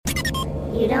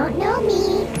You don't know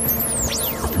me.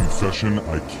 Confession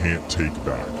I can't take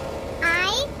back.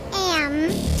 I am...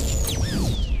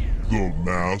 The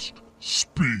Masked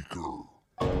Speaker.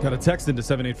 Got a text into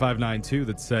 78592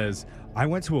 that says, I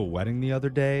went to a wedding the other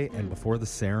day, and before the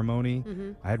ceremony,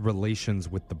 I had relations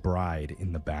with the bride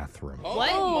in the bathroom.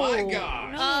 Oh, my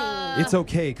gosh. It's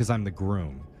okay because I'm the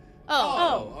groom.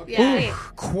 Okay. Yeah.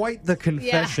 Quite the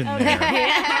confession there.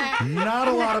 Not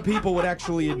a lot of people would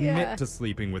actually admit to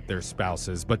sleeping with their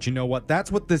spouses, but you know what?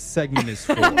 That's what this segment is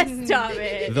for. Stop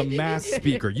it. The Masked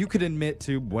Speaker. You could admit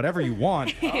to whatever you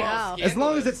want, as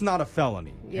long as it's not a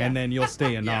felony, and then you'll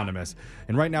stay anonymous.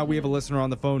 And right now we have a listener on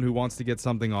the phone who wants to get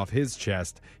something off his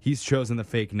chest. He's chosen the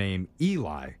fake name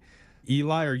Eli.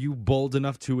 Eli, are you bold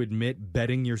enough to admit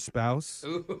betting your spouse?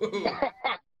 Ooh. Is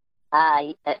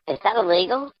that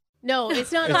illegal? No,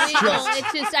 it's not illegal.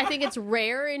 It's just, I think it's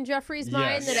rare in Jeffrey's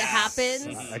mind that it happens.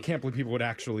 I can't believe people would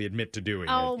actually admit to doing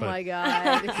it. Oh, but- my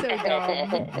God. It's so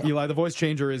dumb. Eli, the voice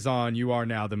changer is on. You are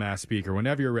now the Masked Speaker.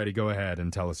 Whenever you're ready, go ahead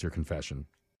and tell us your confession.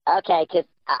 Okay, because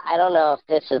I don't know if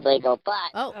this is legal, but...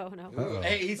 Oh, Ooh, no.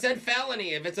 hey, he said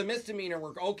felony. If it's a misdemeanor,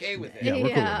 we're okay with it. Yeah, we're cool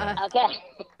with that.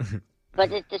 Okay. But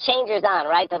the changer's on,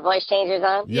 right? The voice changer's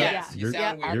on? Yes, you you're,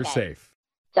 sound weird. you're Okay. safe.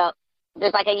 So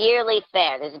there's like a yearly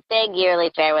fair. There's a big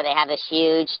yearly fair where they have this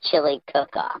huge chili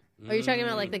cook-off. Are you talking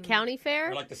about like the county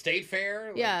fair? Or like the state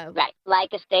fair? Yeah. Right, like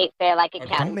a state fair, like a Okay.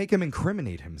 county. Don't make him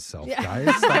incriminate himself, Yeah.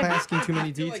 guys. Stop asking too many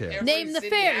I feel like details. every Name the city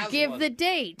fair. has Give one. the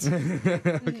date.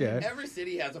 Okay. Every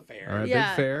city has a fair. All right, Yeah.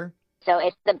 big fair. So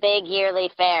it's the big yearly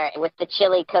fair with the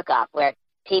chili cook-off where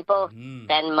people Mm.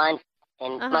 spend months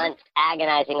and Uh-huh. months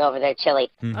agonizing over their chili.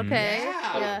 Mhm. Okay.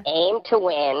 Yeah. Yeah. Aim to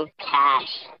win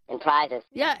cash and prizes.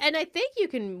 Yeah, and I think you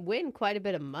can win quite a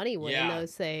bit of money winning Yeah.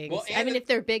 those things. Well, I and mean, if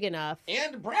they're big enough.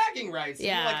 And bragging rights.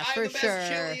 You're Yeah, like, I for have the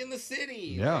best sure. chili in the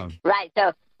city. Yeah. Like, Right,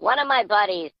 so one of my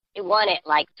buddies won it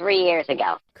like 3 years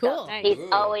ago. Cool. So he's Ooh.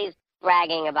 always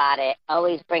bragging about it,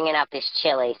 always bringing up his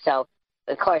chili. So,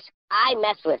 of course, I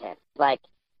mess with him. Like,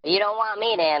 you don't want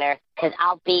me to enter because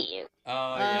I'll beat you.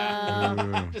 oh,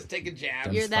 yeah. Ooh. Just take a jab.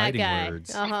 Those You're that fighting guy.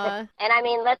 words. Uh-huh. And I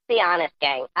mean, let's be honest,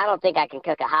 gang. I don't think I can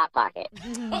cook a Hot Pocket.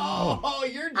 Oh,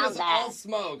 you're just bad. all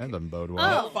smoke. That doesn't bode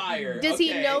well. No fire. Does he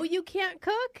Okay. know you can't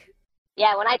cook?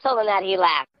 Yeah, when I told him that, he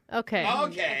laughed. Okay.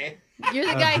 Okay. You're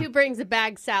the guy who brings a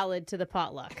bag salad to the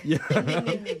potluck. Yeah.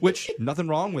 Which, nothing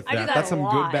wrong with I do that. that That's a some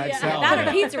lot. good bag Yeah. salad. Not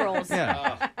on pizza rolls.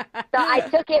 Yeah. Oh. So I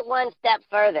took it one step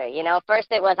further. You know,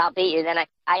 first it was I'll beat you. Then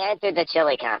I entered the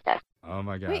chili contest. Oh,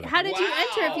 my God. Wait, how did you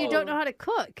enter if you don't know how to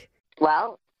cook?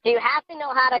 Well, do you have to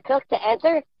know how to cook to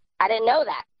enter? I didn't know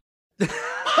that.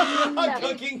 A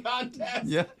cooking contest.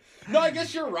 Yeah. No, I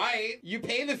guess you're right. You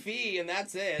pay the fee and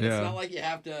that's it. It's Yeah. not like you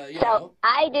have to, you So know.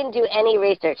 I didn't do any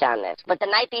research on this. But the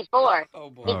night before, Oh,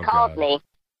 boy. he Oh, called God. me.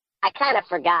 I kind of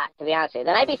forgot, to be honest with you.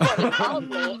 The night before, he called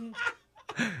me,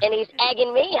 and he's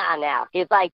egging me on now. He's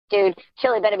like, dude,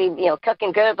 chili better be,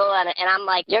 cooking good. And I'm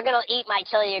like, you're going to eat my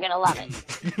chili. You're going to love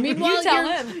it. Meanwhile, You tell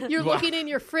him. you're looking in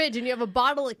your fridge and you have a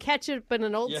bottle of ketchup and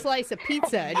an old Yeah. slice of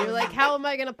pizza. And you're like, how am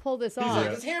I going to pull this He's off?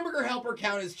 like, does hamburger helper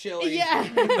count as chili? Yeah.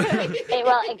 Hey,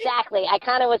 well, exactly. I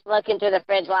kind of was looking through the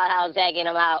fridge while I was egging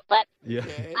him out. But Yeah.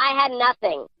 Okay. I had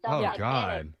nothing. So Oh, I God.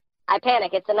 panicked. I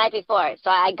panic. It's the night before. So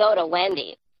I go to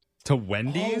Wendy's. To Oh,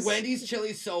 Wendy's? Wendy's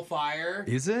chili's so fire.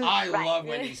 Is it? I Right. love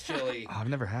Wendy's chili. Oh, I've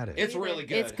never had it. It's really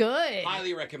good. It's good.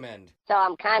 Highly recommend. So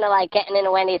I'm kind of like getting into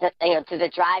Wendy's, to the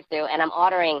drive-thru, and I'm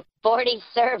ordering 40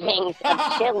 servings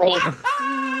of chili.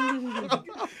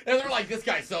 And they're like, this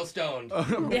guy's so stoned.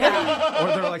 Yeah. Or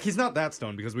they're like, he's not that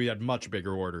stoned because we had much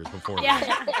bigger orders before.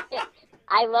 Yeah.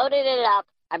 I loaded it up.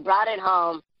 I brought it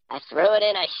home. I threw it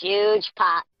in a huge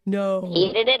pot, No.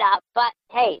 heated it up. But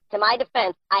hey, to my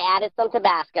defense, I added some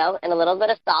Tabasco and a little bit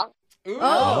of salt. Ooh.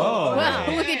 Oh, wow.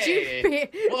 okay. Look at you,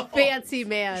 Whoa. fancy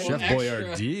man. Chef Extra.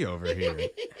 Boyardee over here.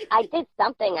 I did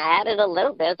something. I added a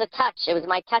little bit. It was a touch. It was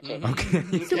my touching.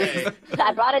 Mhm. Okay. So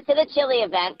I brought it to the chili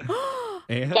event.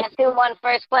 And? Guess who won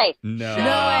first place? No. No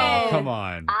way. Come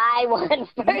on. I won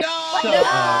first No! place. Shut up,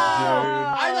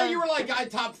 I thought you were like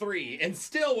top 3 and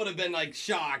still would have been like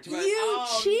shocked. But, You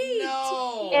oh, cheat.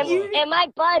 No. And my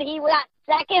bud, he got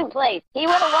second place. He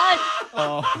would have won.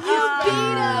 Oh. You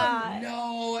beat him. No.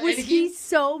 Was and he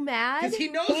so mad? Because he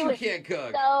knows He you was can't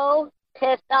cook. So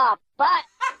pissed off. But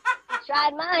I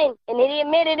tried mine, and he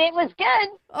admitted it was good.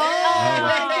 Oh,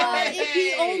 my Hey. God. If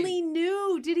he only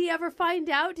knew. Did he ever find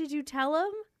out? Did you tell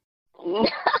him? No.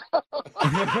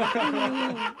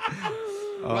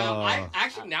 Well, I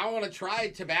actually now want to try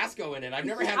Tabasco in it. I've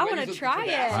never had I Wendy's want to with try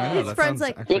Tabasco. I know, His that friend's sounds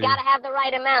like, actually- You gotta have the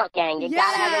right amount, gang. You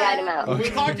gotta have the right amount. We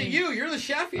talked to you. You're the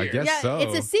chef here. I guess yeah, so.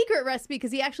 it's a secret recipe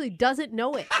because he actually doesn't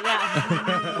know it.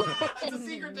 It's a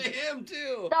secret to him,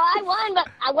 too. So I won,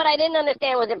 but what I didn't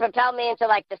understand was it propelled me into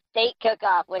like the state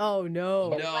cook-off, which Oh, no.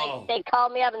 No. like, they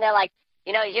called me up and they're like,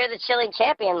 you know, you're the chili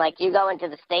champion. Like, you go into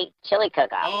the state chili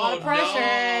cook-off. Oh, lot of pressure.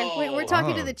 no. Wait, we're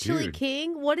talking to Oh, the Chili dude.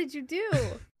 King? What did you do?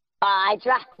 I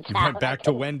dropped He out. went back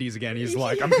to Wendy's again. He's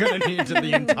like, I'm going to need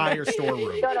the entire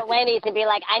storeroom. Go to Wendy's and be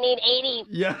like, I need 80.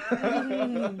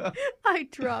 Yeah. I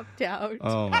dropped out.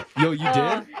 Oh, yo, you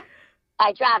did?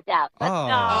 I dropped out.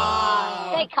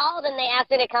 Oh. They called and they asked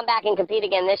me to come back and compete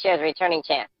again this year as returning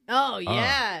champ. Oh,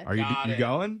 yeah. Are you Got it.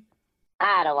 going?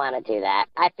 I don't want to do that.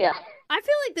 I feel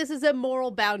like this is a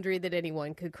moral boundary that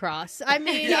anyone could cross. I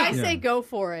mean, Yeah. I say go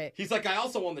for it. He's like, I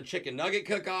also won the chicken nugget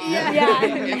cook-off. Yeah.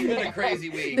 It's been a crazy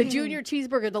week. The Junior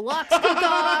Cheeseburger Deluxe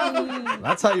cook-off.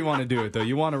 That's how you want to do it, though.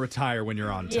 You want to retire when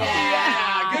you're on top.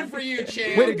 Yeah, good for you,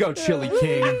 champ. Way to go, Chili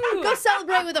King. Go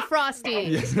celebrate with a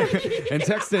Frosty. And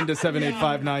text in to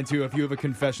 78592 if you have a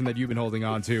confession that you've been holding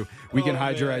on to. We can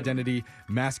hide your identity,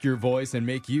 mask your voice, and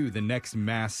make you the next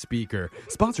mass speaker.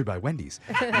 Sponsored by Wendy's.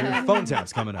 Your phone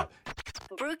tap's coming up.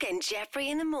 Brooke and Jeffrey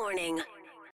in the morning.